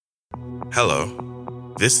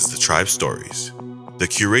Hello, this is the Tribe Stories, the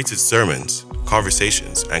curated sermons,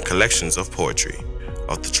 conversations, and collections of poetry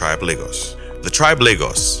of the Tribe Lagos. The Tribe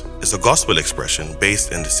Lagos is a gospel expression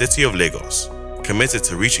based in the city of Lagos, committed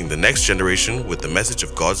to reaching the next generation with the message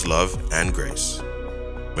of God's love and grace.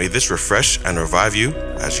 May this refresh and revive you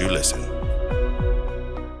as you listen.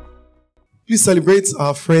 Please celebrate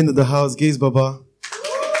our friend in the house, Gaze Baba.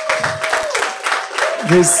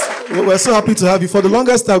 Gaze, we're so happy to have you. For the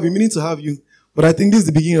longest time, we've been meaning to have you, but I think this is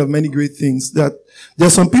the beginning of many great things. That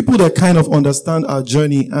there's some people that kind of understand our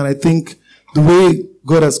journey, and I think the way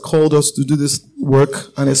God has called us to do this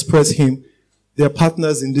work and express Him, they are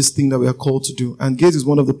partners in this thing that we are called to do. And Gaze is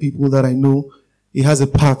one of the people that I know he has a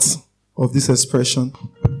part of this expression.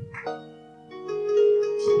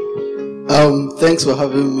 Thanks for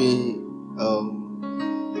having me.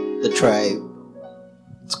 The Tribe.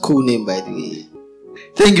 It's a cool name, by the way.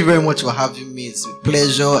 Thank you very much for having me. It's a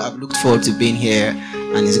pleasure. I've looked forward to being here,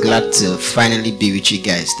 and it's glad to finally be with you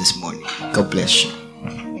guys this morning. God bless you.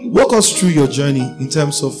 Walk us through your journey in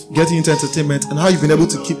terms of getting into entertainment and how you've been able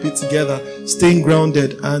to keep it together, staying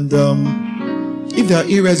grounded, and if there are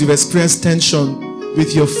areas you've experienced tension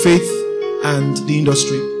with your faith and the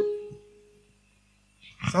industry.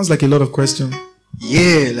 Sounds like a lot of questions.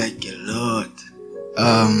 Yeah, like a lot.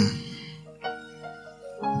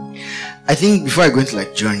 I think before I go into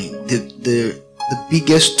like journey, the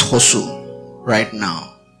biggest tussle right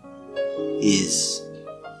now is,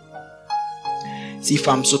 see, if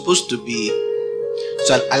I'm supposed to be,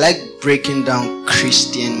 so I like breaking down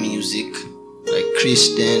Christian music, like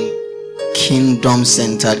Christian,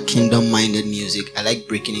 kingdom-centered, kingdom-minded music. I like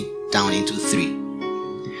breaking it down into three.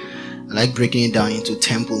 I like breaking it down into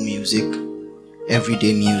temple music,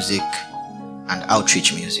 everyday music, and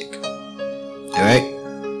outreach music. Alright?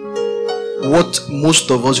 What most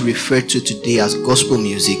of us refer to today as gospel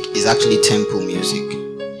music is actually temple music,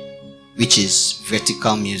 which is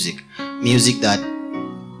vertical music. Music that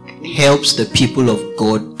helps the people of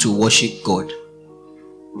God to worship God.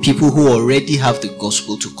 People who already have the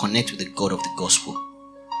gospel to connect with the God of the gospel.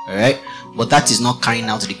 Alright? But that is not carrying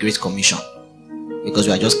out the Great Commission, because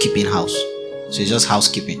we are just keeping house. So it's just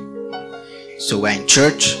housekeeping. So we're in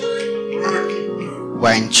church,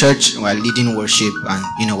 we're leading worship, and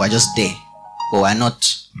we're just there. But we're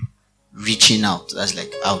not reaching out. That's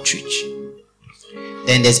like outreach.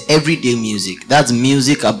 Then there's everyday music. That's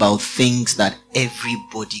music about things that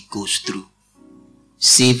everybody goes through.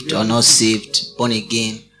 Saved or not saved, born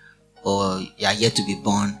again, or you are yet to be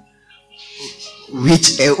born.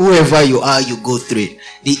 Whoever you are, you go through it.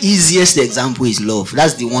 The easiest example is love.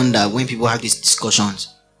 That's the one that when people have these discussions,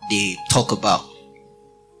 they talk about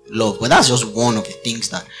love. But that's just one of the things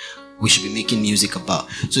that we should be making music about.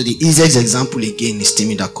 So the easiest example again is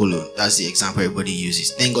Timi Dakolo. That's the example everybody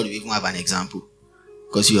uses. Thank God we even have an example,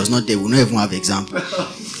 because he was not there. We don't even have an example.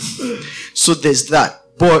 So there's that.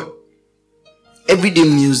 But everyday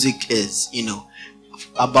music is,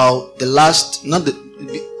 about the last,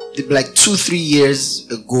 like 2-3 years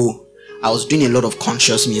ago, I was doing a lot of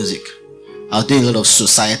conscious music. I was doing a lot of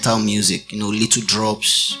societal music, Little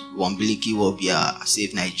Drops, Wambiliki Wobia,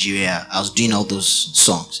 Save Nigeria. I was doing all those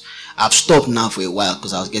songs. I've stopped now for a while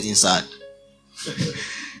because I was getting sad.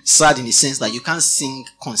 Sad in the sense that you can't sing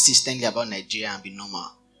consistently about Nigeria and be normal.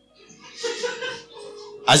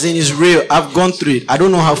 As in, it's real. I've gone through it. I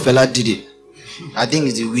don't know how Fela did it. I think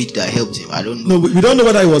it's the weed that helped him. I don't know. No, we don't know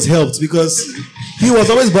whether he was helped, because he was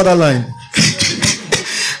always borderline.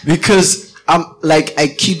 Because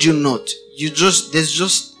I kid you not, you're just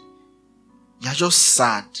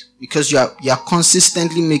sad because you're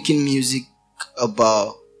consistently making music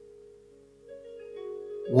about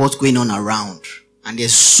what's going on around, and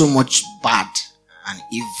there's so much bad and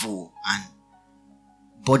evil and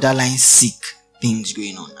borderline sick things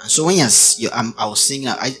going on. And so when I was singing,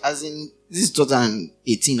 as in, this is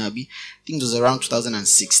 2018, I think it was around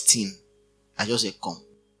 2016. I just said, come.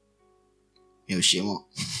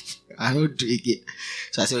 I don't do it again.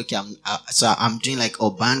 So I said, okay, I'm doing like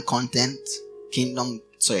urban content, kingdom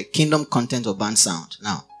content, urban sound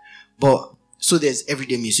now. But so there's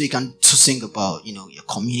everyday music. So you can sing about, your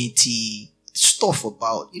community, stuff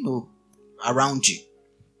about, around you.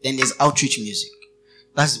 Then there's outreach music.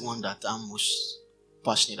 That's the one that I'm most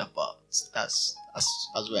passionate about. That's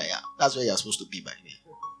where I am. That's where you're supposed to be, by the way.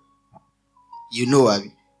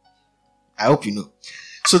 I hope you know.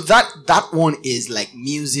 So that one is like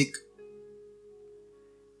music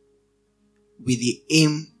with the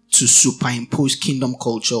aim to superimpose kingdom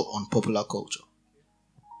culture on popular culture.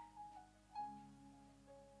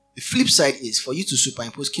 The flip side is, for you to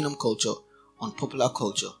superimpose kingdom culture on popular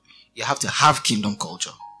culture, you have to have kingdom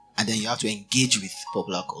culture. and then you have to engage with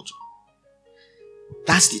popular culture.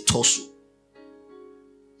 That's the tussle.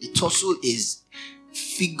 The tussle is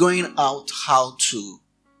figuring out how to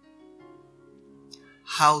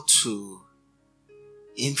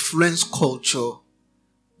influence culture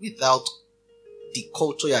without the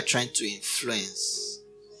culture you are trying to influence,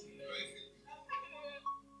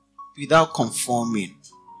 without conforming.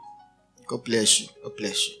 God bless you. God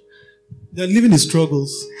bless you. They're living the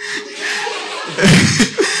struggles.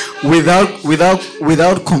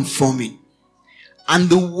 without conforming. And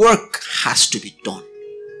the work has to be done.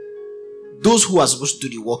 Those who are supposed to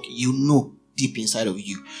do the work, you know deep inside of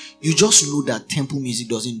you. You just know that temple music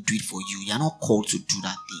doesn't do it for you. You're not called to do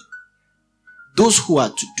that thing. Those who are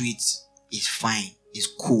to do it is fine, is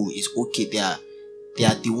cool, is okay. They are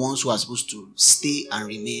the ones who are supposed to stay and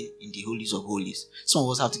remain in the holies of holies. Some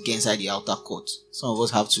of us have to get inside the outer court. Some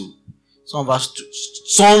have to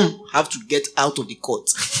get out of the court.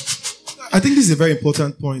 I think this is a very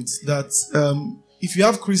important point, that if you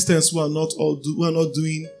have Christians who are not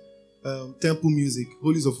doing temple music,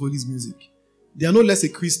 holies of holies music, they are no less a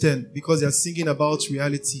Christian because they are singing about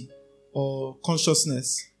reality or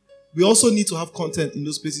consciousness. We also need to have content in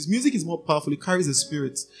those places. Music is more powerful. It carries a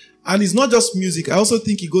spirit. And it's not just music. I also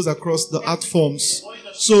think it goes across the art forms.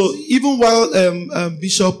 So even while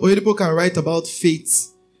Bishop Oyedepo can write about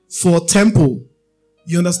faith for temple,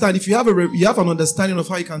 you understand, if you have an understanding of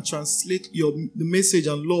how you can translate the message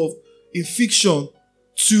and love in fiction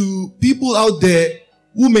to people out there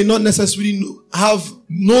who may not necessarily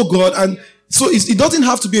know God. And so it doesn't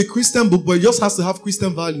have to be a Christian book, but it just has to have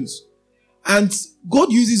Christian values. And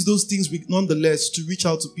God uses those things nonetheless to reach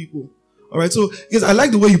out to people. All right. So, yes, I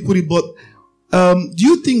like the way you put it, but do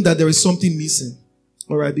you think that there is something missing?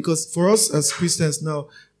 All right. Because for us as Christians now,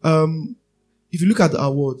 if you look at the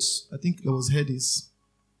awards, I think it was Hedis.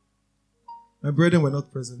 My brethren were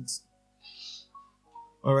not present.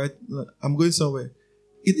 All right. I'm going somewhere.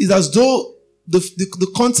 It is as though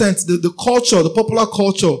the content, the culture, the popular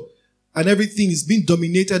culture and everything is being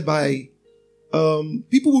dominated by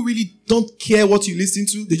people who really don't care what you listen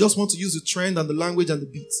to. They just want to use the trend and the language and the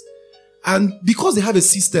beats. And because they have a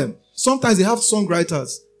system, sometimes they have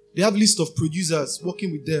songwriters, they have a list of producers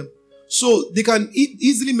working with them. So they can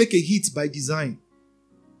easily make a hit by design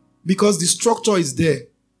because the structure is there.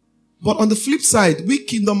 But on the flip side, we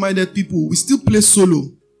kingdom-minded people, we still play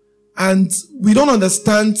solo. And we don't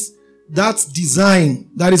understand that design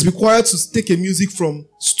that is required to take a music from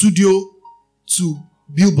studio to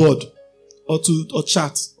billboard or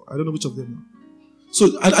chart. I don't know which of them now.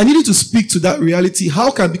 So I need you to speak to that reality.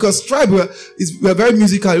 Because Tribe, we're very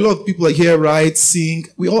musical. A lot of people are here, write, sing.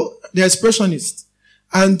 They're expressionists.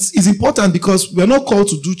 And it's important because we're not called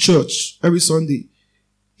to do church every Sunday.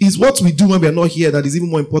 It's what we do when we're not here that is even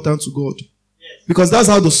more important to God. Because that's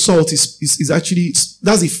how the salt is actually,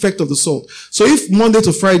 that's the effect of the salt. So if Monday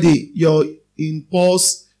to Friday, you're in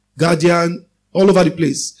Pulse, Guardian, all over the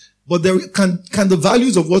place, but there can the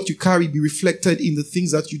values of what you carry be reflected in the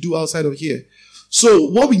things that you do outside of here? So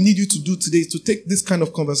what we need you to do today is to take this kind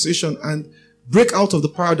of conversation and break out of the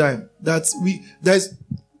paradigm that in the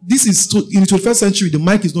 21st century, the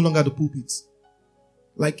mic is no longer the pulpit.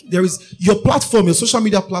 Like there is your platform, your social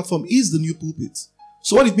media platform is the new pulpit.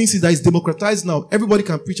 So what it means is that it's democratized now. Everybody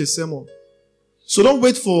can preach a sermon. So don't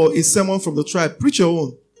wait for a sermon from the tribe. Preach your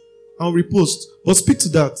own and repost. But speak to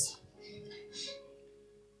that.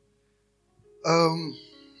 I'm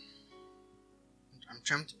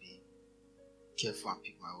trying to be careful and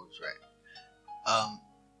pick my words right.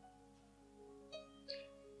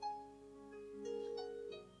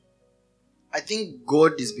 I think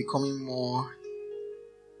God is becoming more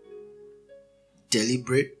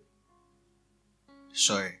deliberate.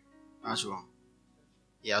 Sorry, that's wrong.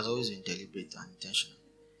 He has always been deliberate and intentional.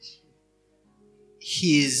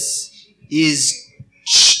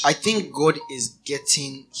 I think God is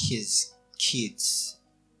getting his kids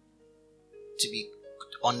to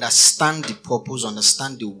understand the purpose,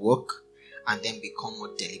 understand the work, and then become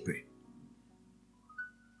more deliberate.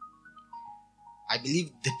 I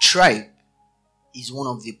believe the tribe is one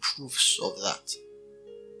of the proofs of that.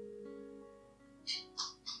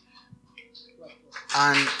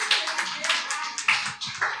 And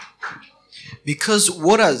because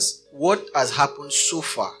what has happened so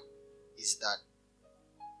far is that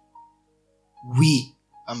we,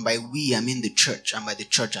 and by we I mean the church, and by the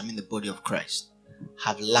church I mean the body of Christ,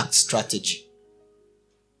 have lacked strategy.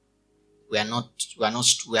 We have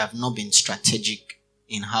not been strategic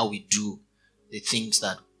in how we do the things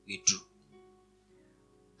that we do.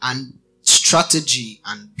 And strategy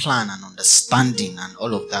and plan and understanding and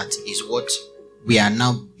all of that is what we are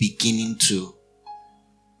now beginning to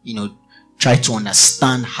try to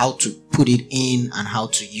understand how to put it in and how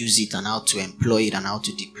to use it and how to employ it and how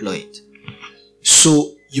to deploy it.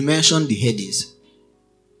 So you mentioned the headies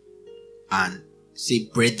and say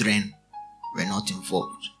brethren were not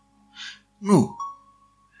involved. No,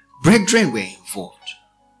 brethren were involved,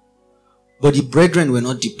 but the brethren were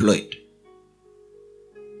not deployed.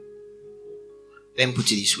 Let me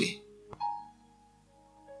put it this way.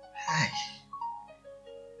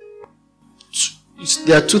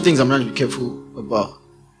 There are two things I'm trying to be careful about.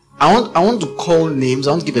 I want to call names.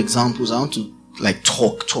 I want to give examples. I want to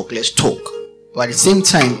talk. Let's talk. But at the same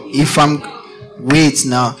time, if I'm going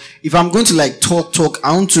to talk,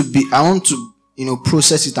 I want to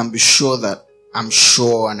process it and be sure that I'm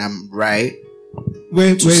sure and I'm right.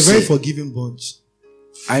 We're a very forgiving bunch.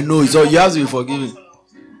 I know it's all you have to be forgiving.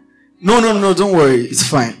 No, don't worry, it's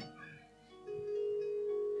fine.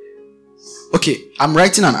 Okay, I'm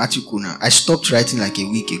writing an article now. I stopped writing like a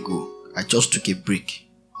week ago. I just took a break.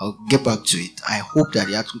 I'll get back to it. I hope that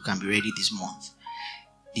the article can be ready this month.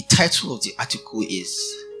 The title of the article it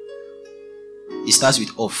starts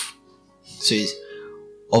with "of." So it's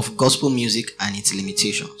 "Of Gospel Music and Its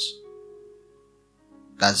Limitations."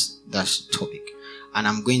 That's the topic. And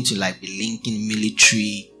I'm going to be linking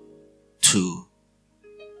military to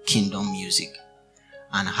kingdom music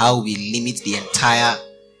and how we limit the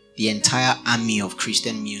entire army of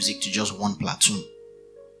Christian music to just one platoon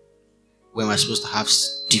when we're supposed to have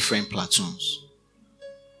different platoons.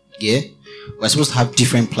 Yeah? We're supposed to have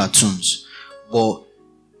different platoons, but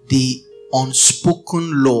the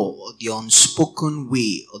unspoken law or the unspoken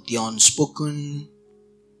way or the unspoken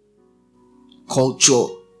culture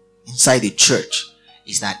inside the church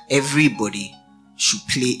is that everybody should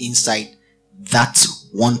play inside that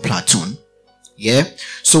one platoon. Yeah?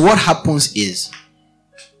 So what happens is,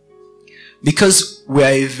 because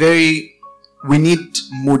we need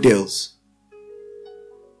models.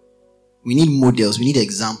 We need models. We need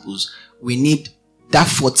examples. We need that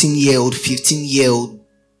 14-year-old, 15-year-old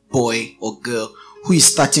boy or girl who is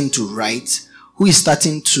starting to write, who is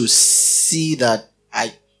starting to see that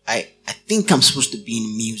I think I'm supposed to be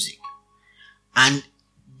in music. And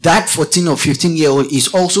that 14 or 15-year-old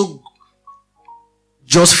is also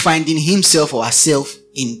just finding himself or herself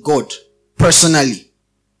in God personally.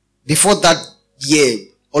 Before that year,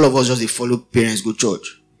 all of us just follow parents, go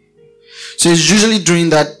church. So it's usually during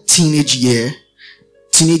that teenage years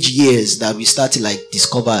that we start to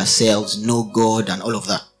discover ourselves, know God and all of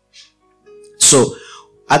that. So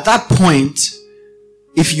at that point,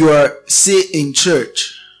 if you are, say, in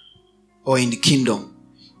church or in the kingdom,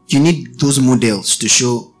 you need those models to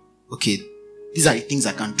show, okay, these are the things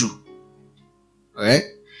I can do. Alright?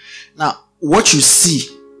 Now, what you see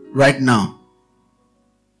right now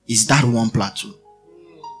is that one platoon.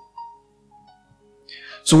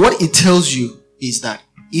 So what it tells you is that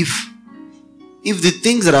if the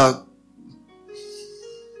things that are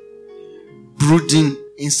brooding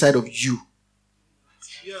inside of you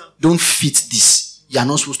don't fit this, you are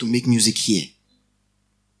not supposed to make music here.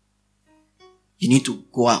 You need to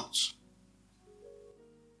go out.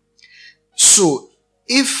 So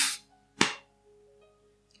if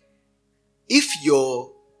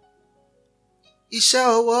your iṣẹ́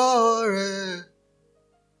ọwọ́ rẹ̀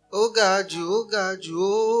ó ga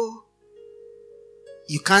jù,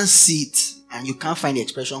 you can't see it and you can't find the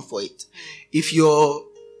expression for it. If your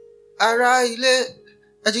ará ilé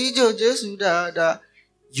àjíjọ Jésù dáadáa,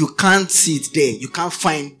 you can't see it there, you can't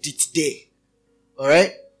find it there.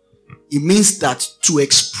 Alright? It means that to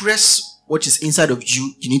express what is inside of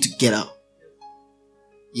you, you need to get out.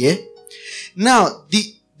 Yeah? Now,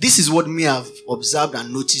 this is what me have observed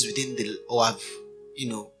and noticed between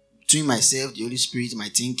myself, the Holy Spirit, my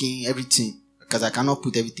thinking, everything. Because I cannot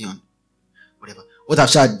put everything on. Whatever. What I've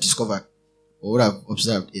tried to discover, or what I've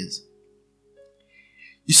observed is,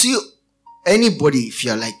 you see, anybody, if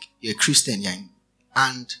you're a Christian,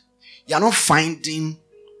 and you're not finding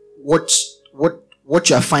what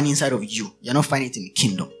you are finding inside of you, you're not finding it in the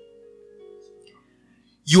kingdom.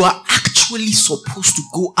 You are actually supposed to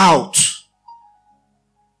go out.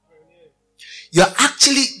 You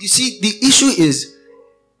see, the issue is,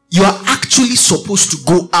 you are actually supposed to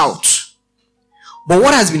go out. But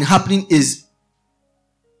what has been happening is,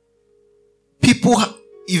 people who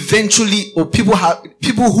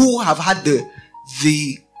have had the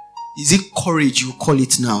is it courage you call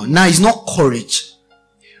it now? Now it's not courage.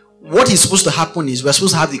 What is supposed to happen is, we're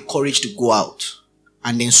supposed to have the courage to go out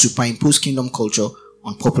and then superimpose kingdom culture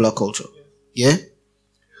on popular culture. Yeah?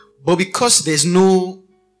 But because there's no,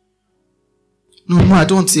 I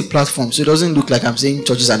don't want to say platform, so it doesn't look like I'm saying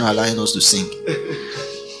churches are not allowing us to sing.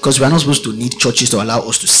 Because we are not supposed to need churches to allow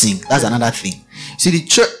us to sing. That's another thing. See, the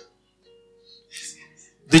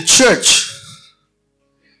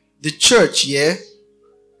church, yeah,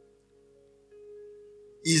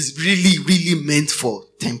 is really, really meant for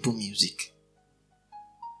temple music.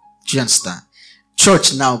 Do you understand?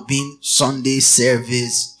 Church now being Sunday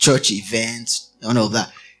service, church events, and all of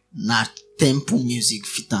that. Not temple music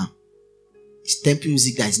fit on. It's temple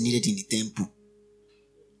music that is needed in the temple.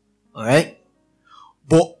 Alright?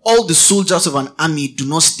 But all the soldiers of an army do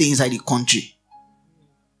not stay inside the country.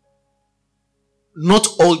 Not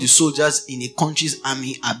all the soldiers in a country's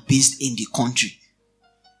army are based in the country.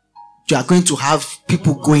 You are going to have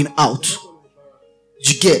people going out.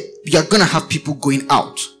 You are going to have people going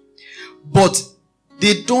out. But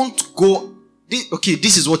they don't go.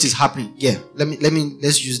 This is what is happening. Yeah,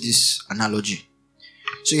 let's use this analogy.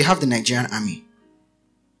 So you have the Nigerian army.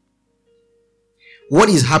 What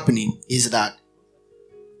is happening is that,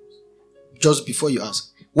 just before you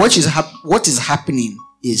ask, what is happening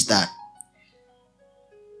is that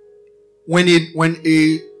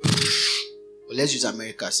let's use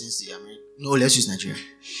America let's use Nigeria.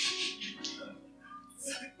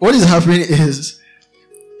 What is happening is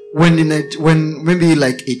when maybe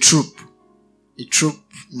like a troop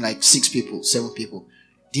like 6 people, 7 people,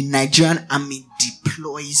 the Nigerian army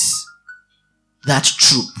deploys that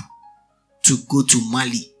troop to go to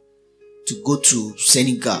Mali, to go to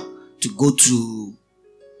Senegal, to go to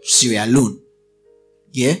Sierra Leone.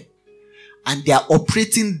 Yeah? And they are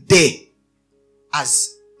operating there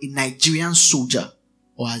as a Nigerian soldier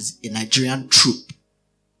or as a Nigerian troop,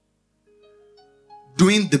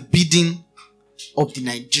 doing the bidding of the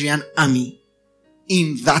Nigerian army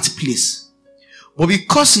in that place. But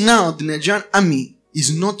because now the Nigerian army is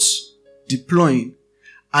not deploying,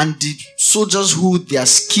 and the soldiers who their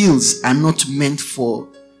skills are not meant for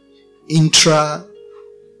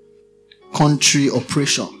intra-country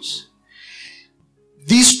operations,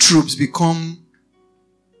 these troops become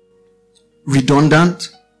redundant,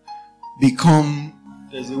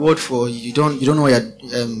 there's a word for you don't know,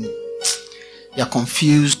 you're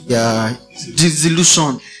confused, you're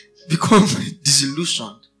disillusioned, become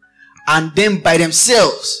disillusioned, and then by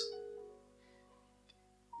themselves.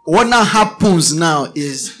 What now happens now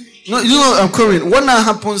is, what now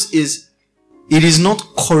happens is, it is not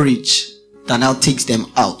courage that now takes them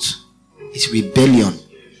out. It's rebellion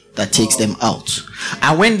that takes them out.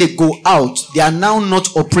 And when they go out, they are now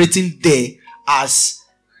not operating there as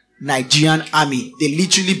Nigerian army. They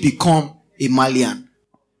literally become a Malian.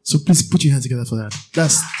 So please put your hands together for that.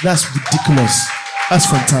 That's ridiculous. That's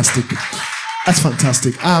fantastic. That's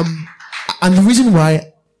fantastic. And the reason why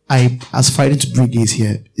I was fighting to bring gays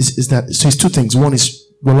here is that, so it's 2 things. One is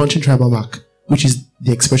we're launching Tribal Mark, which is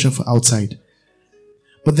the expression for outside.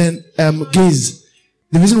 But then, gays,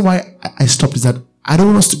 the reason why I stopped is that I don't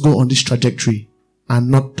want us to go on this trajectory and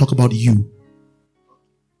not talk about you.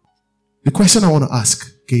 The question I want to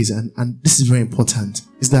ask, gays, and this is very important,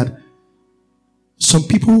 is that some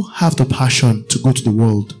people have the passion to go to the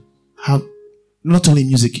world, have not only in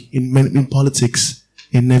music, in politics,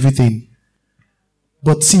 in everything.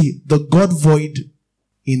 But see, the God void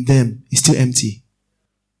in them is still empty.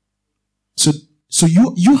 So it's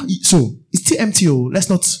still empty.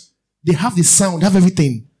 They have the sound, have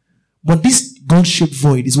everything. But this God-shaped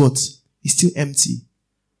void is what? It's still empty.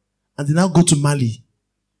 And they now go to Mali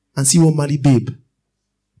and see one Mali babe.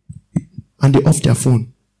 And they off their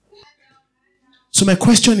phone. So my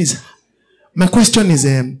question is,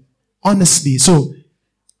 honestly, so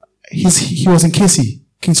he was in KC.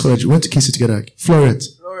 King's College. We went to KC together. Florent.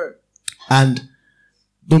 And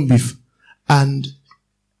don't beef. And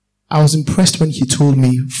I was impressed when he told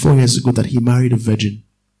me 4 years ago that he married a virgin.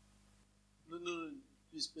 No.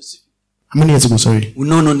 Be specific. How many years ago? Sorry.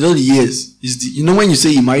 No, not the years. When you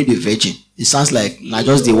say he married a virgin, it sounds like not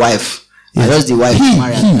just the wife. Yeah. Not just the wife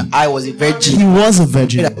married. I was a virgin. He was a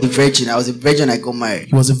virgin. I was a virgin. I got married.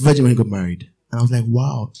 He was a virgin when he got married. And I was like,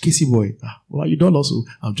 wow, KC boy. Well, you don't also.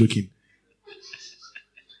 I'm joking.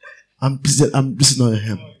 This is not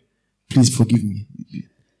him. Please forgive me.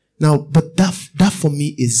 Now, but that for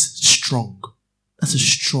me is strong. That's a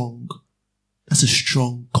strong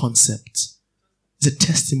concept. It's a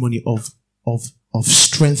testimony of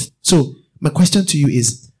strength. So my question to you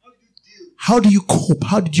is, how do you cope?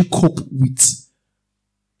 How did you cope with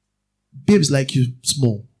babes like you?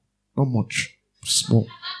 Small, not much, small.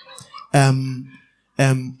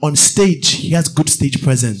 On stage, he has good stage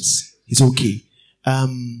presence. He's okay.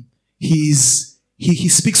 He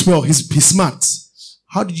speaks well. He's smart.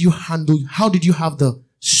 How did you have the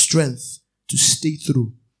strength to stay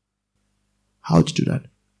through? How did you do that?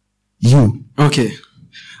 You. Okay.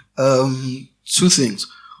 Two things.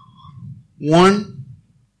 One,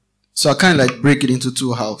 so I kind of like break it into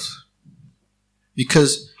two halves.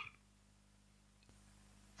 Because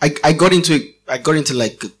I got into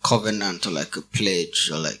like a covenant or like a pledge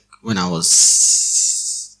or like when I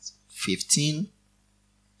was 15.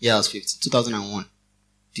 Yeah, I was 15, 2001,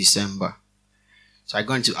 December. So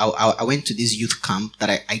I went to this youth camp that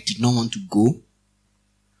I did not want to go,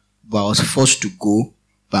 but I was forced to go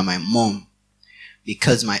by my mom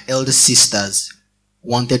because my elder sisters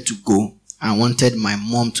wanted to go and wanted my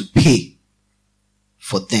mom to pay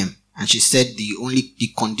for them. And she said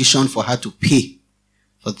the condition for her to pay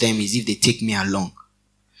for them is if they take me along.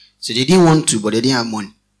 So they didn't want to, but they didn't have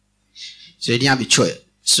money. So they didn't have a choice.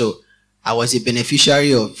 So I was a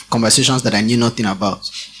beneficiary of conversations that I knew nothing about.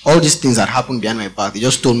 All these things that happened behind my back, they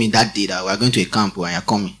just told me that day that we are going to a camp and you're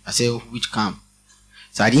coming. I said, which camp?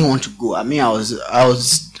 So I didn't want to go. I mean,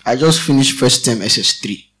 I just finished first term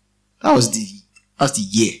SS3. That was the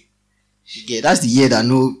year. Yeah, that's the year that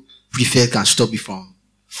no prefect can stop you from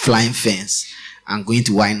flying fence and going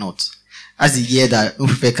to Why Not. That's the year that no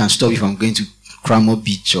prefect can stop you from going to Cramo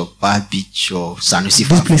Beach or Bad Beach or Sanusi.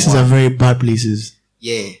 These places are very bad places.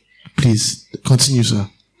 Yeah. Please, continue, sir.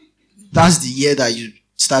 That's the year that you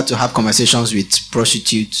start to have conversations with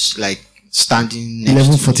prostitutes, like standing next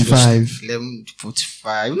 11:45.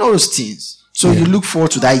 11:45, all those things. So you look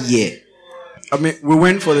forward to that year. I mean, we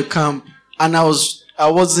went for the camp and I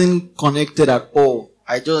wasn't connected at all.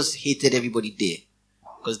 I just hated everybody there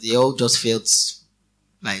because they all just felt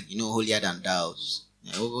like, holier than thou.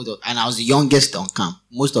 And I was the youngest on camp.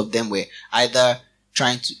 Most of them were either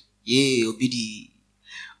trying to,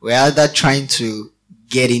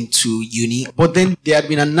 get into uni, but then they had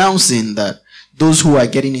been announcing that those who are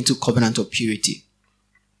getting into covenant of purity,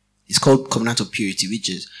 it's called covenant of purity, which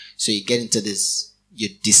is, so you get into this, you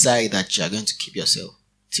decide that you are going to keep yourself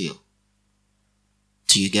till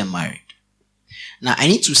you get married. Now, I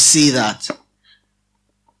need to say that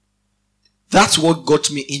that's what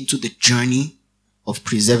got me into the journey of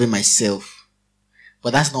preserving myself,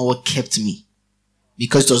 but that's not what kept me,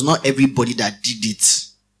 because it was not everybody that did it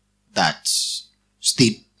that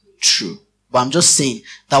stayed true. But I'm just saying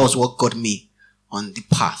that was what got me on the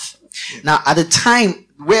path. Yeah. Now, at the time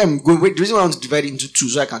where I'm going, the reason why I want to divide it into two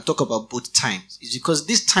so I can talk about both times is because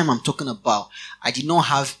this time I'm talking about, I did not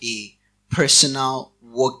have a personal,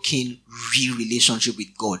 working, real relationship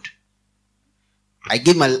with God. I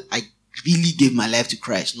really gave my life to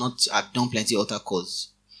Christ. I've done plenty of altar calls,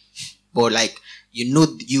 but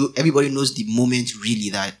everybody knows the moment really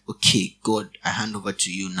that, okay, God, I hand over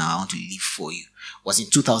to you now. I want to live for you. It was in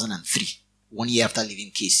 2003, 1 year after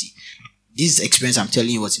leaving KC. This experience I'm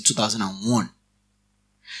telling you was in 2001.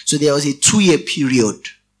 So there was a 2-year period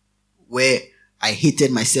where I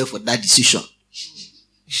hated myself for that decision.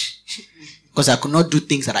 Because I could not do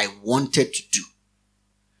things that I wanted to do.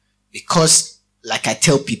 Because, like I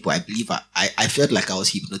tell people, I believe I felt like I was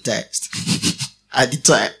hypnotized at the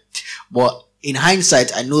time. But in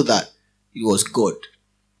hindsight, I know that it was God.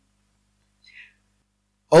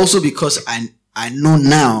 Also because I know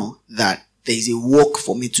now that there is a work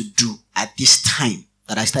for me to do at this time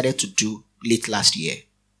that I started to do late last year.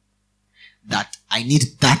 That I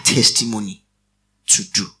need that testimony to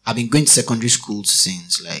do. I've been going to secondary schools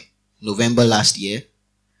since like November last year.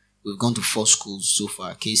 We've gone to 4 schools so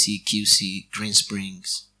far. KC, QC, Green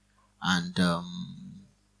Springs, and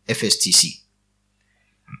FSTC.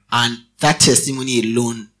 And that testimony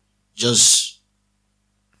alone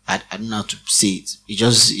I don't know how to say it. It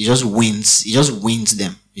just wins. It just wins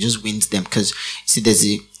them. It just wins them because see, there's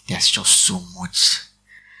just so much.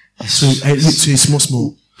 So it's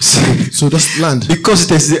small. So that's land. Because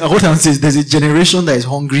what I'm saying is there's a generation that is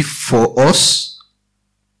hungry for us.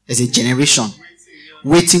 There's a generation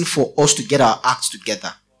waiting for us to get our acts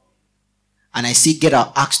together. And I say get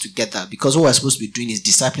our acts together because what we're supposed to be doing is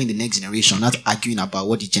discipling the next generation, not arguing about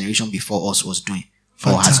what the generation before us was doing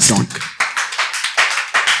or has done.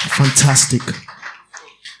 Fantastic.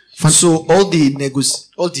 So all the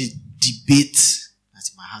debates,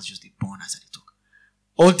 that's my heart just born as I talk.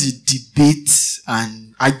 All the debates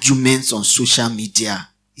and arguments on social media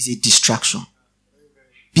is a distraction.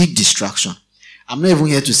 Big distraction. I'm not even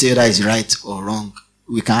here to say that is right or wrong.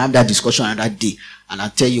 We can have that discussion another day, and I'll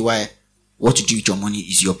tell you why. What you do with your money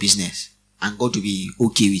is your business, and God will be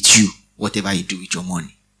okay with you. Whatever you do with your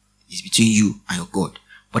money is between you and your God.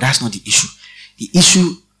 But that's not the issue. The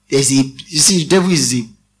issue the devil is a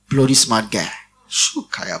bloody smart guy.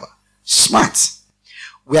 Smart.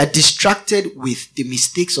 We are distracted with the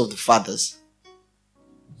mistakes of the fathers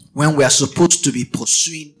when we are supposed to be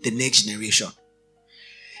pursuing the next generation.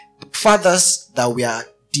 The fathers that we are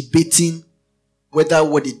debating whether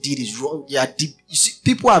what they did is wrong. You see,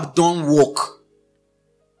 people have done work.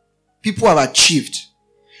 People have achieved.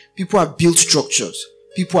 People have built structures.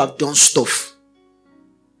 People have done stuff.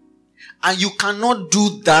 And you cannot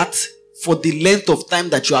do that for the length of time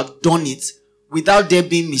that you have done it without there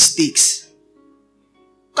being mistakes.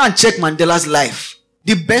 You can't check Mandela's life.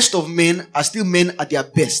 The best of men are still men at their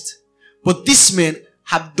best. But these men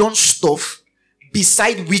have done stuff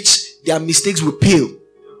beside which their mistakes will pale.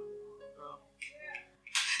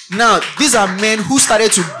 Now, these are men who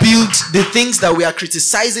started to build the things that we are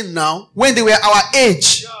criticizing now when they were our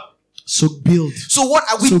age. So build. So what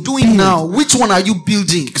are we doing now? Which one are you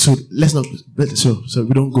building? So let's not. So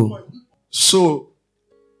we don't go. So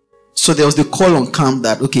there was the call on camp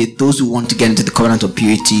that, okay, those who want to get into the covenant of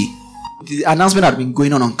purity, the announcement had been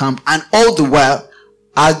going on camp, and all the while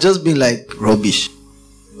I had just been like, rubbish.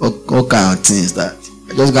 What kind of thing is that?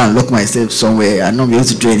 I just gotta lock myself somewhere and not be able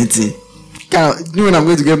to do anything. When I'm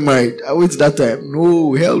going to get married, I wait that time.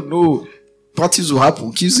 No, hell no. Parties will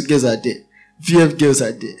happen. QC girls are there. VF girls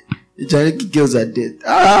are there. Janiki girls are there.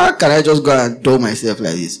 Can I just go and do myself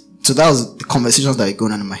like this? So that was the conversations that were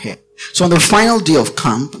going on in my head. So on the final day of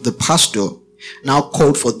camp, the pastor now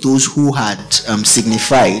called for those who had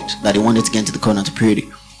signified that they wanted to get into the covenant of purity,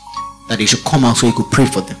 that they should come out so he could pray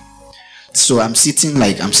for them. So I'm sitting in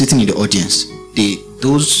the audience.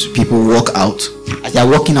 Those people walk out. As they're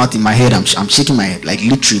walking out in my head, I'm shaking my head, like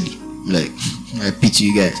literally. Like, I pity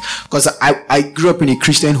you guys. Because I grew up in a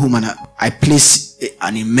Christian home and I place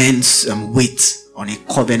an immense weight on a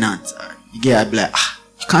covenant. I'd be like,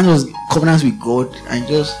 you can't just covenant with God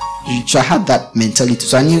and so I had that mentality.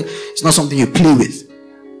 So I knew it's not something you play with.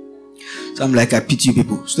 So I'm like, I pity you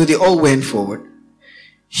people. So they all went forward.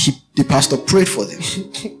 The pastor prayed for them.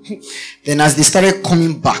 Then as they started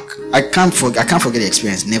coming back, I can't forget the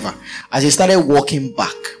experience, never. As they started walking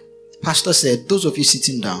back, the pastor said, those of you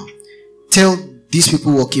sitting down, tell these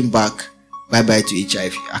people walking back, bye-bye to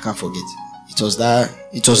HIV. I can't forget. It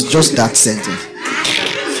was just that sentence.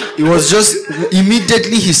 It was just,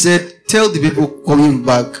 immediately he said, tell the people coming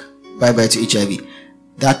back, bye-bye to HIV.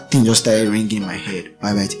 That thing just started ringing in my head,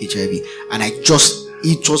 bye-bye to HIV. And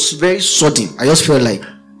it was very sudden. I just felt like,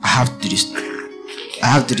 I have to do this thing. I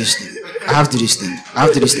have to do this thing. I have to do this thing. I have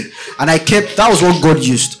to do this thing. And that was what God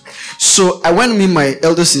used. So I went to meet my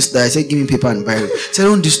elder sister. I said, give me paper and Bible. She said,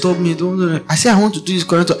 don't disturb me. Don't. I said, I want to do this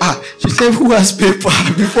current. She said, who has paper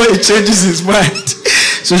before he changes his mind?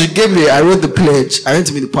 So she gave me, I wrote the pledge. I went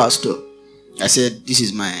to meet the pastor. I said, this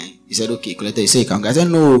is mine. He said, okay, Coletta, you say you can go. I said,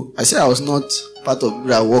 no. I said, I was not part of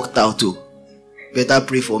it. I walked out too. Better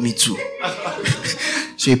pray for me too.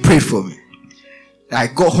 So he prayed for me. I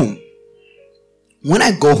got home. When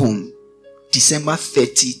I got home, December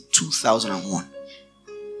 30, 2001,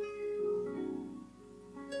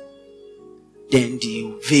 then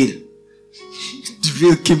the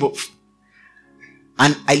veil came off.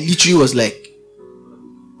 And I literally was like,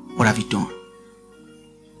 what have you done?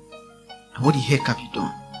 What the heck have you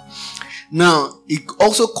done? Now, it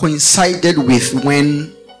also coincided with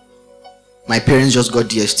when my parents just got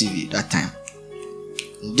DSTV that time.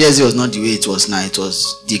 DSTV was not the way it was now. It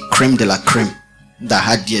was the creme de la creme that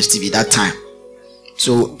had DSTV that time.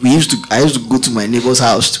 So I used to go to my neighbor's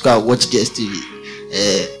house to go and watch DSTV.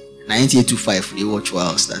 9825, they watch our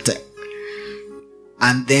house that time.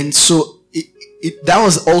 And then so that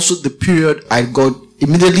was also the period I got.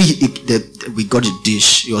 Immediately we got a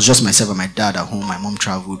dish. It was just myself and my dad at home. My mom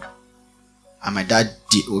traveled, and my dad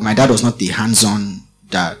was not the hands-on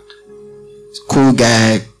dad. Cool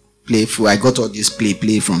guy, playful. I got all this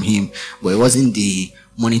play from him, but it wasn't the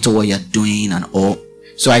monitor what you're doing and all.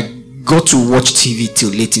 So I got to watch TV till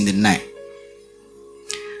late in the night,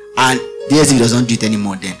 and DSTV doesn't do it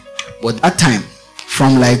anymore then. But that time,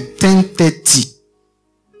 from like 10:30,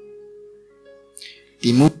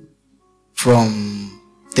 they moved from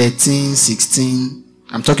 13, 16,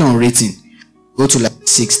 I'm talking on rating, go to like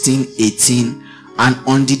 16, 18, and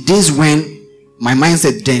on the days when my mind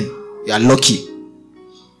said then, you are lucky,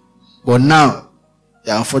 but now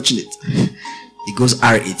you are unfortunate, it goes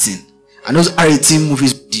R18, and those R18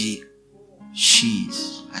 movies,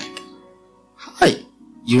 she's like, hi,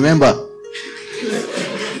 you remember?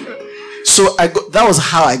 So that was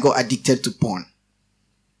how I got addicted to porn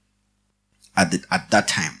at that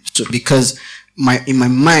time. So because in my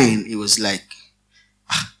mind it was like,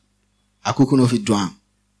 I couldn't know if it done.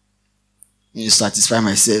 You satisfy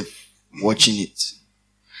myself watching it,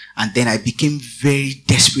 and then I became very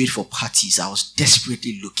desperate for parties. I was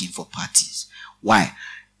desperately looking for parties. Why?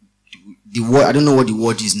 The word, I don't know what the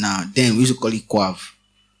word is now. Then we used to call it quav.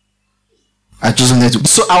 I just wanted to.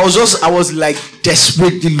 So I was like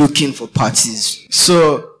desperately looking for parties.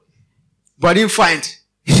 So, but I didn't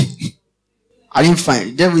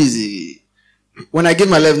find. There was when I gave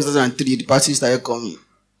my life in 2003, the party started coming.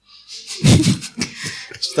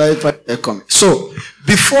 So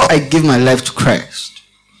before I gave my life to Christ,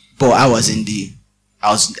 but I was in the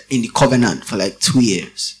covenant for like 2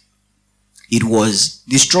 years.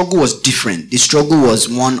 The struggle was different. The struggle was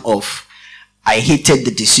one of, I hated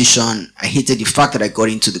the decision. I hated the fact that I got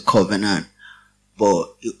into the covenant.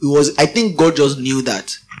 But it was, I think God just knew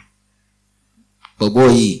that. But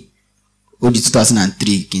boy,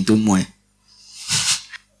 2003, Kinto Moe.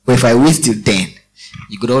 But if I wait till then,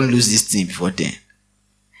 you could all lose this thing before then.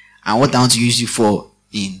 And what I want to use you for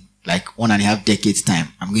in like 1.5 decades time,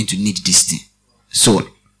 I'm going to need this thing. So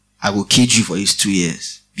I will cage you for these 2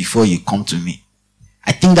 years before you come to me.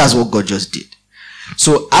 I think that's what God just did.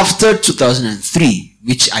 So after 2003,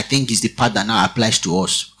 which I think is the part that now applies to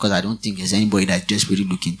us, because I don't think there's anybody that's desperately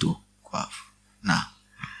looking to nah.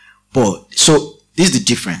 But so this is the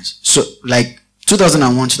difference. So like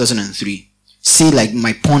 2001, 2003, see like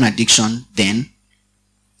my porn addiction then,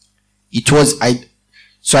 it was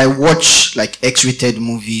so I watch like X-rated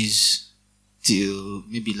movies till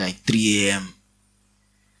maybe like 3 a.m.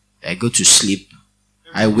 I go to sleep.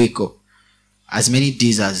 I wake up. As many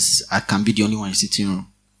days as I can be the only one in the sitting room.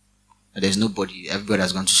 There's nobody. Everybody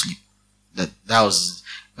has gone to sleep. That was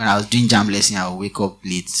when I was doing jam lesson. I would wake up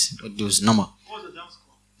late. It was normal. What was the dance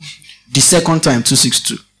score? The second time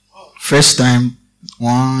 262. First time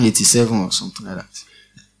 187 or something like that.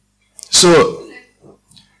 So,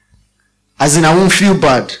 as in I won't feel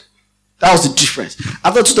bad. That was the difference.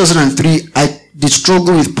 After 2003, the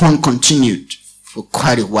struggle with porn continued for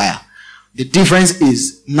quite a while. The difference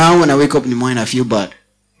is now when I wake up in the morning, I feel bad.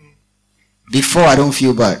 Before, I don't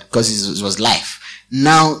feel bad because it was life.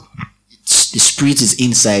 Now, the spirit is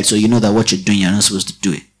inside, so you know that what you're doing, you're not supposed to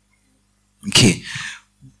do it. Okay.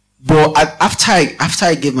 But after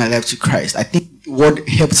I gave my life to Christ, I think what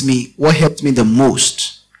helped me the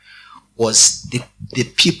most was the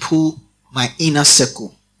people, my inner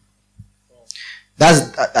circle.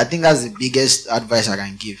 I think that's the biggest advice I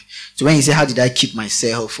can give. So when you say, how did I keep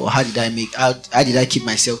myself, or how did I keep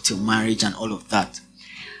myself till marriage and all of that,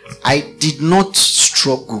 I did not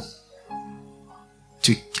struggle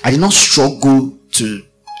to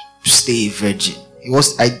stay a virgin.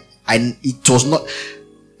 I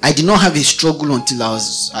did not have a struggle until I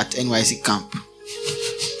was at NYC camp.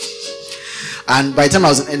 And by the time I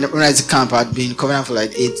was in NYC camp, I'd been in covenant for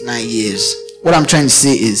like 8-9 years. What I'm trying to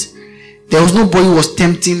say is, there was nobody who was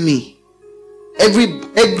tempting me.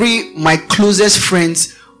 My closest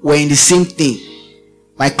friends were in the same thing.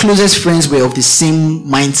 My closest friends were of the same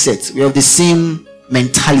mindset, were of the same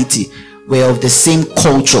mentality, were of the same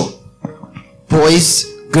culture. Boys,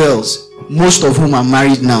 girls, most of whom are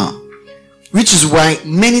married now. Which is why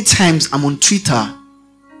many times I'm on Twitter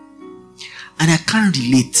and I can't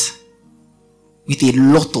relate with a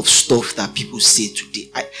lot of stuff that people say today.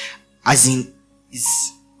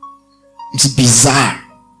 It's bizarre.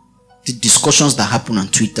 The discussions that happen on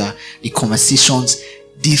Twitter, the conversations,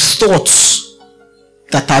 the thoughts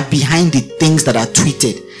that are behind the things that are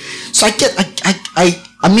tweeted. So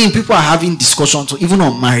I mean, people are having discussions even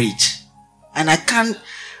on marriage, and I can't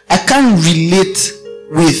relate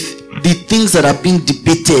with the things that are being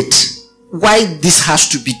debated. Why this has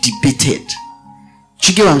to be debated?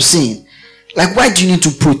 Do you get what I'm saying? Like, why do you need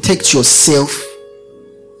to protect yourself?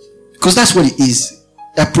 Because that's what it is.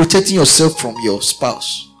 They're protecting yourself from your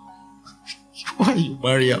spouse. Why are you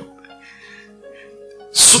married out?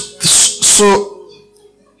 So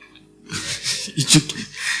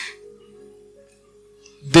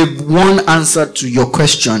the one answer to your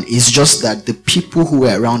question is just that the people who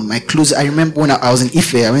were around my close. I remember when I was in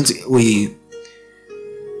Ife, I went to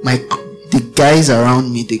the guys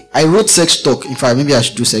around me. I wrote sex talk. In fact, maybe I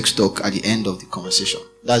should do sex talk at the end of the conversation.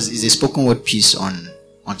 That is a spoken word piece on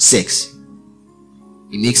sex.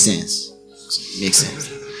 It makes sense.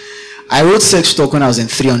 I wrote sex talk when I was in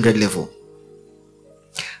 300 level.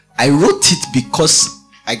 I wrote it because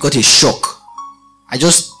I got a shock. I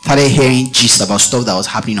just started hearing gist about stuff that was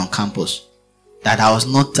happening on campus that I was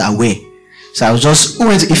not aware. So I was just, who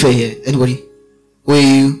went to Ife here? Anybody? Where are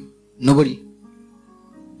you? Nobody.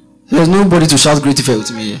 There was nobody to shout great Ife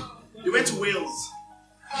with me here. You went to Wales.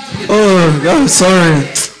 Oh, sorry.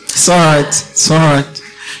 It's alright.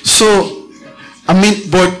 So, I mean,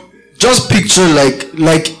 but just picture like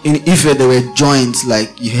in Ife there were joints,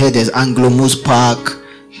 like you heard there's Anglo Moose Park,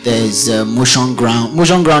 there's Motion Ground.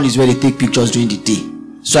 Motion Ground is where they take pictures during the day.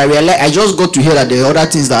 So I just got to hear that there are other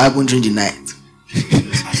things that happen during the night.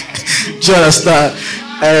 Do you understand?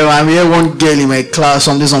 I'm here, one girl in my class,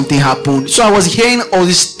 something happened. So I was hearing all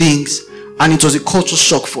these things, and it was a culture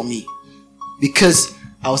shock for me because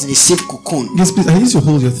I was in a safe cocoon. Yes, please. I need to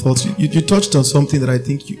hold your thoughts. You touched on something that I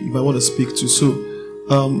think you might want to speak to. So,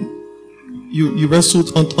 you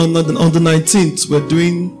wrestled on the 19th. We're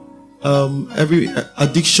doing every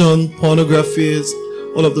addiction, pornography,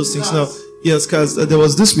 all of those things. Now, yes, because there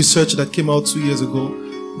was this research that came out 2 years ago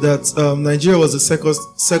that Nigeria was the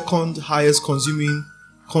second highest consuming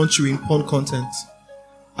country in porn content.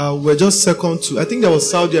 We're just second to, I think there was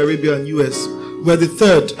Saudi Arabia and US. We're the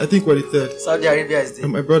third. I think we're the third. Saudi Arabia is there.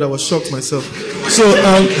 And my brother was shocked myself. So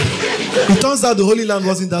it turns out the Holy Land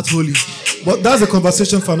wasn't that holy. But that's a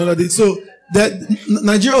conversation for another day. So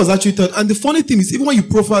Nigeria was actually third. And the funny thing is, even when you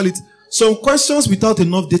profile it, some questions without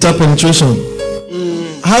enough data penetration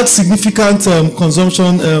had significant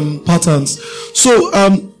consumption patterns. So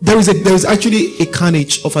there is actually a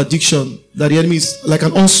carnage of addiction that the enemy is like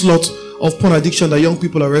an onslaught of porn addiction that young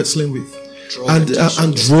people are wrestling with. And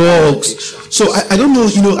drugs. So I don't know,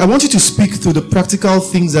 I want you to speak through the practical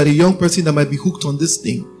things that a young person that might be hooked on this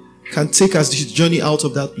thing can take as his journey out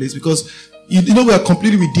of that place, because we are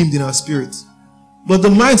completely redeemed in our spirit. But the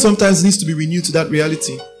mind sometimes needs to be renewed to that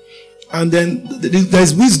reality. And then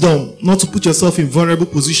there's wisdom not to put yourself in vulnerable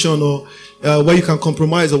position or where you can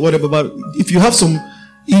compromise or whatever. But if you have some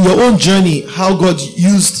in your own journey, how God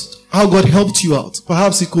helped you out,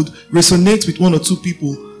 perhaps it could resonate with one or two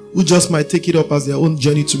people who just might take it up as their own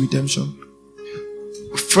journey to redemption.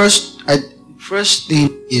 First thing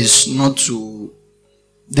is not to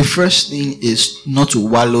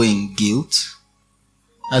wallow in guilt.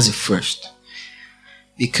 That's the first.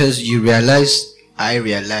 Because I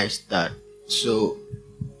realized that, so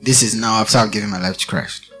this is now after I've given my life to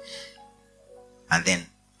Christ. And then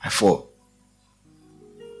I fall.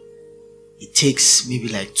 It takes maybe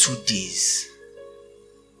like 2 days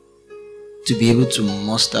to be able to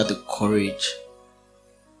muster the courage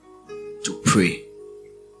to pray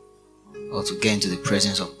or to get into the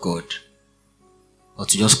presence of God or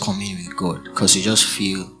to just commune with God, because you just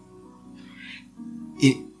feel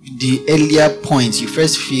the earlier points, you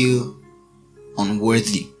first feel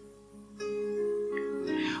unworthy.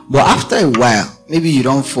 But after a while, maybe you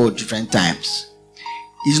don't fall different times.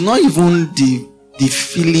 It's not even the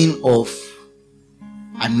feeling of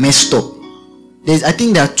I messed up. I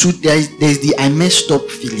think there are two. There's the I messed up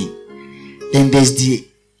feeling. Then there's the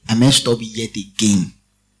I messed up yet again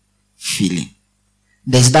feeling.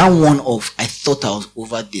 There's that one of I thought I was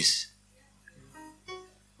over this.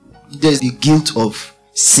 There's the guilt of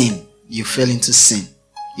sin. You fell into sin.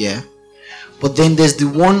 Yeah. But then there's the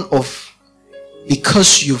one of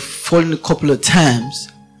because you've fallen a couple of times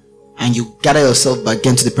and you gather yourself back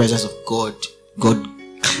into the presence of God. God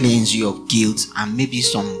cleanse you of guilt, and maybe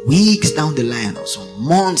some weeks down the line or some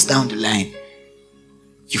months down the line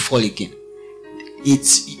you fall again.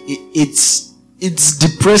 It's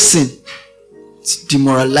depressing, it's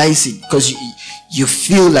demoralizing, because you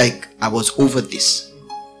feel like I was over this,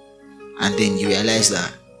 and then you realize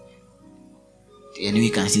that the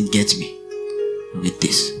enemy can still get me with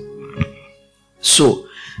this. So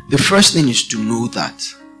the first thing is to know that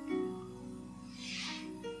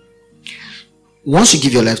once you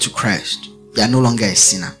give your life to Christ, you are no longer a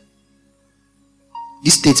sinner.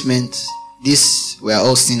 This statement, we are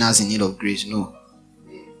all sinners in need of grace. No.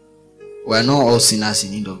 We are not all sinners in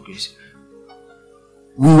need of grace.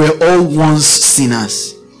 We were all once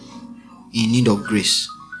sinners in need of grace.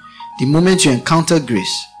 The moment you encounter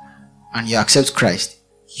grace and you accept Christ,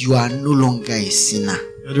 you are no longer a sinner.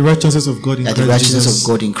 You're the righteousness of God in Christ Jesus. The righteousness of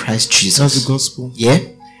God in Christ Jesus. That's the gospel. Yeah?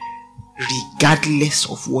 Regardless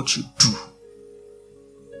of what you do.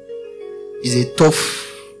 It's a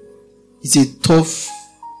tough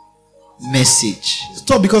message. It's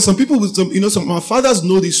tough because some people with some our fathers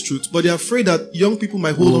know this truth, but they're afraid that young people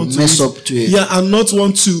might hold on to mess up to it. Yeah, and not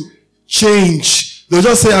want to change. They'll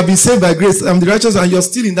just say, I've been saved by grace, I'm the righteous, and you're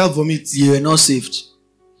still in that vomit. You are not saved.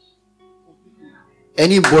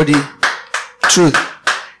 Anybody, truth.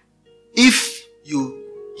 If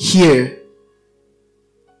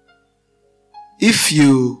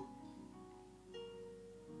you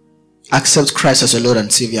accept Christ as your Lord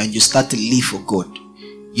and Savior and you start to live for God,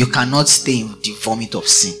 you cannot stay in the vomit of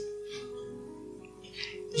sin.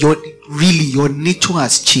 Your nature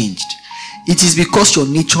has changed. It is because your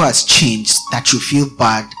nature has changed that you feel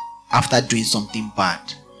bad after doing something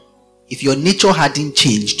bad. If your nature hadn't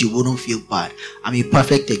changed, you wouldn't feel bad. I'm a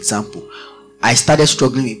perfect example. I started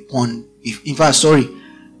struggling with porn.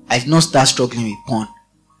 I did not start struggling with porn.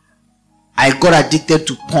 I got addicted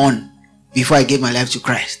to porn before I gave my life to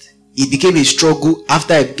Christ. It became a struggle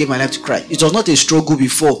after I gave my life to Christ. It was not a struggle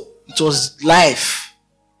before. It was life.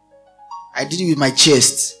 I did it with my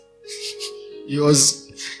chest. Nothing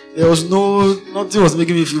was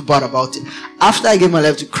making me feel bad about it. After I gave my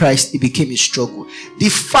life to Christ, it became a struggle. The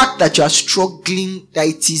fact that you are struggling, that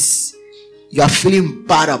you are feeling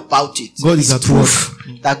bad about it, God is at work.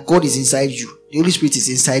 That God is inside you. The Holy Spirit is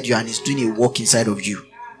inside you and is doing a work inside of you.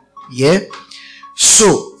 Yeah?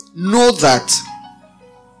 So, know that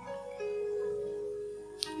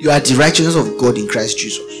you are the righteousness of God in Christ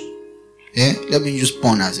Jesus. Yeah? Let me use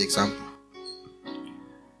porn as an example.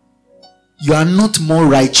 You are not more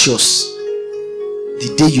righteous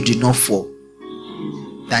the day you did not fall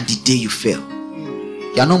than the day you fell.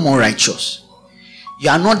 You are not more righteous. You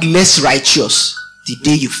are not less righteous the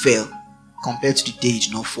day you fell compared to the day you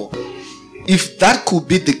did not fall. If that could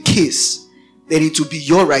be the case, then it would be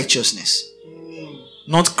your righteousness,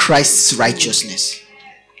 not Christ's righteousness.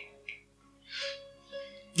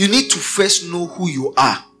 You need to first know who you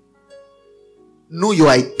are. Know your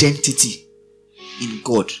identity in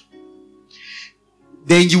God.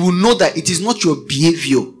 Then you will know that it is not your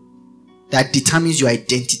behavior that determines your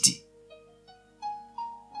identity.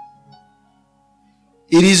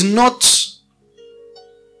 It is not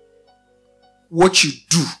what you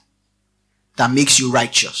do that makes you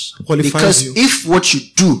righteous. Qualifies because you. if what you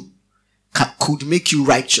do could make you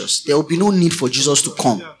righteous, there will be no need for Jesus to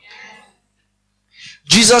come.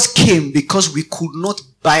 Jesus came because we could not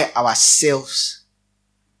buy ourselves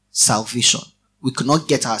salvation. We could not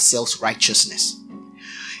get ourselves righteousness.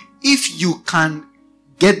 If you can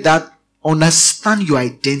get that, understand your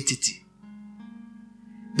identity,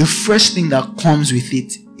 the first thing that comes with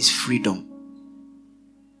it is freedom.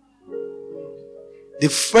 The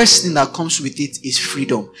first thing that comes with it is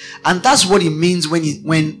freedom. And that's what it means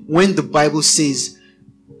when the Bible says,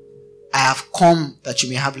 I have come that you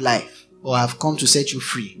may have life, or I have come to set you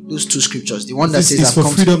free. Those two scriptures. The one that This says, is I've for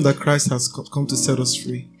come freedom that Christ has come to set us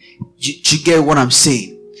free. Do you get what I'm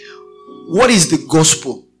saying? What is the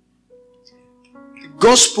gospel? The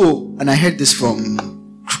gospel, and I heard this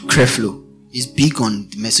from Creflo, is big on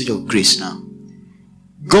the message of grace now.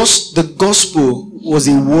 The gospel was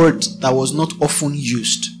a word that was not often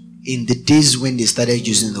used in the days when they started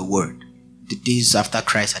using the word, the days after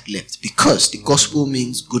Christ had left, because the gospel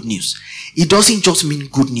means good news. It doesn't just mean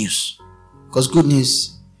good news, because good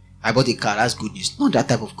news, I bought a car, that's good news. Not that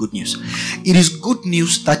type of good news. It is good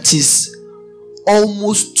news that is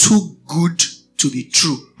almost too good to be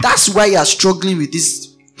true. That's why you are struggling with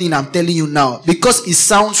this thing I'm telling you now, because it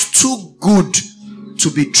sounds too good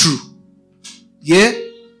to be true. Yeah?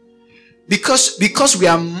 Because we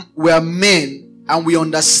are men and we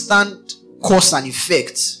understand cause and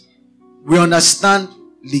effect. We understand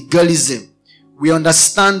legalism. We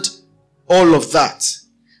understand all of that.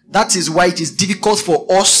 That is why it is difficult for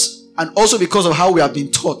us, and also because of how we have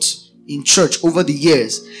been taught in church over the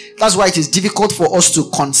years. That's why it is difficult for us to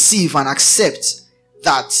conceive and accept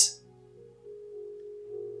that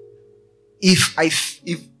if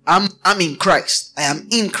I'm in Christ, I am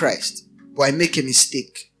in Christ, but I make a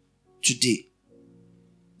mistake today,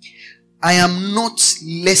 I am not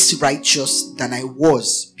less righteous than I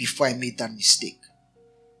was before I made that mistake.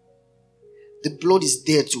 The blood is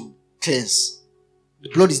there to cleanse. The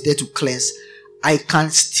blood is there to cleanse. I can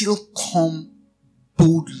still come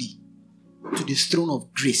boldly to the throne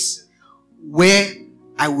of grace where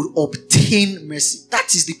I will obtain mercy.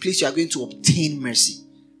 That is the place you are going to obtain mercy,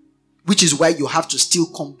 which is why you have to still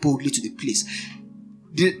come boldly to the place.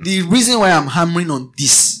 The reason why I'm hammering on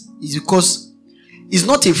this is because it's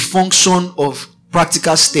not a function of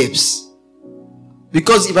practical steps.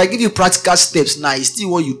 Because if I give you practical steps now, it's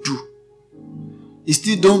still what you do. You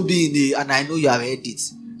still don't be in a, and I know you have heard it,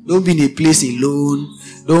 don't be in a place alone.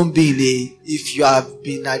 Don't be in a, if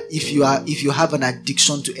you have an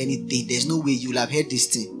addiction to anything, there's no way you'll have heard this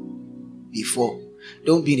thing before.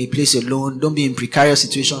 Don't be in a place alone. Don't be in precarious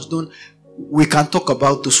situations. We can talk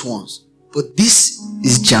about those ones. But this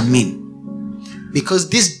is germane, because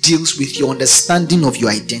this deals with your understanding of your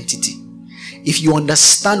identity. If you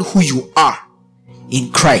understand who you are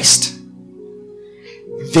in Christ,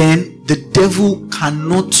 then the devil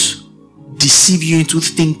cannot deceive you into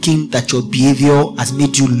thinking that your behavior has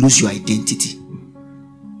made you lose your identity.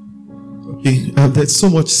 Okay, there's so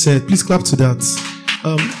much said. Please clap to that.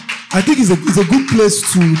 I think it's a good place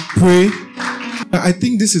to pray. I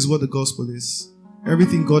think this is what the gospel is.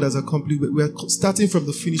 Everything God has accomplished. We're starting from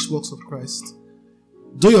the finished works of Christ.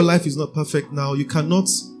 Though your life is not perfect now, you cannot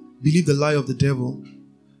believe the lie of the devil.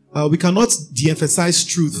 We cannot de-emphasize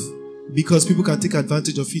truth because people can take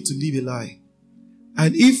advantage of it to live a lie.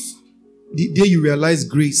 And if the day you realize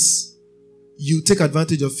grace you take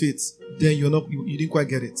advantage of it, then you didn't quite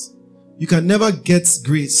get it. You can never get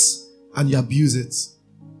grace and you abuse it.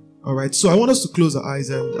 All right. So I want us to close our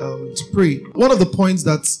eyes and to pray. One of the points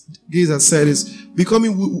that Gaze has said is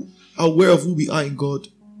becoming aware of who we are in God,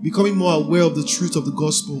 becoming more aware of the truth of the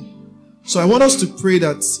gospel. So I want us to pray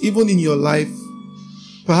that even in your life,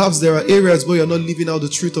 perhaps there are areas where you're not living out the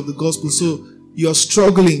truth of the gospel. So you're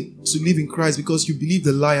struggling to live in Christ because you believe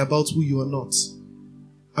the lie about who you are not.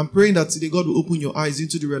 I'm praying that today God will open your eyes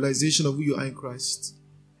into the realization of who you are in Christ.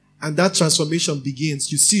 And that transformation begins.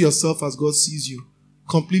 You see yourself as God sees you,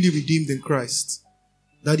 completely redeemed in Christ.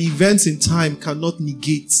 That events in time cannot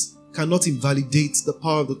negate, cannot invalidate the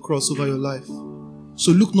power of the cross over your life.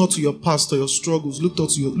 So look not to your past or your struggles. Look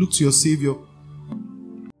to your Savior.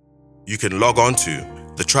 You can log on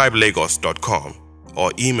to thetribelagos.com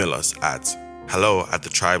or email us at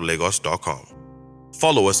hello@thetribelagos.com.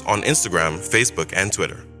 Follow us on Instagram, Facebook, and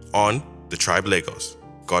Twitter on The Tribe Lagos.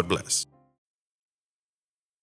 God bless.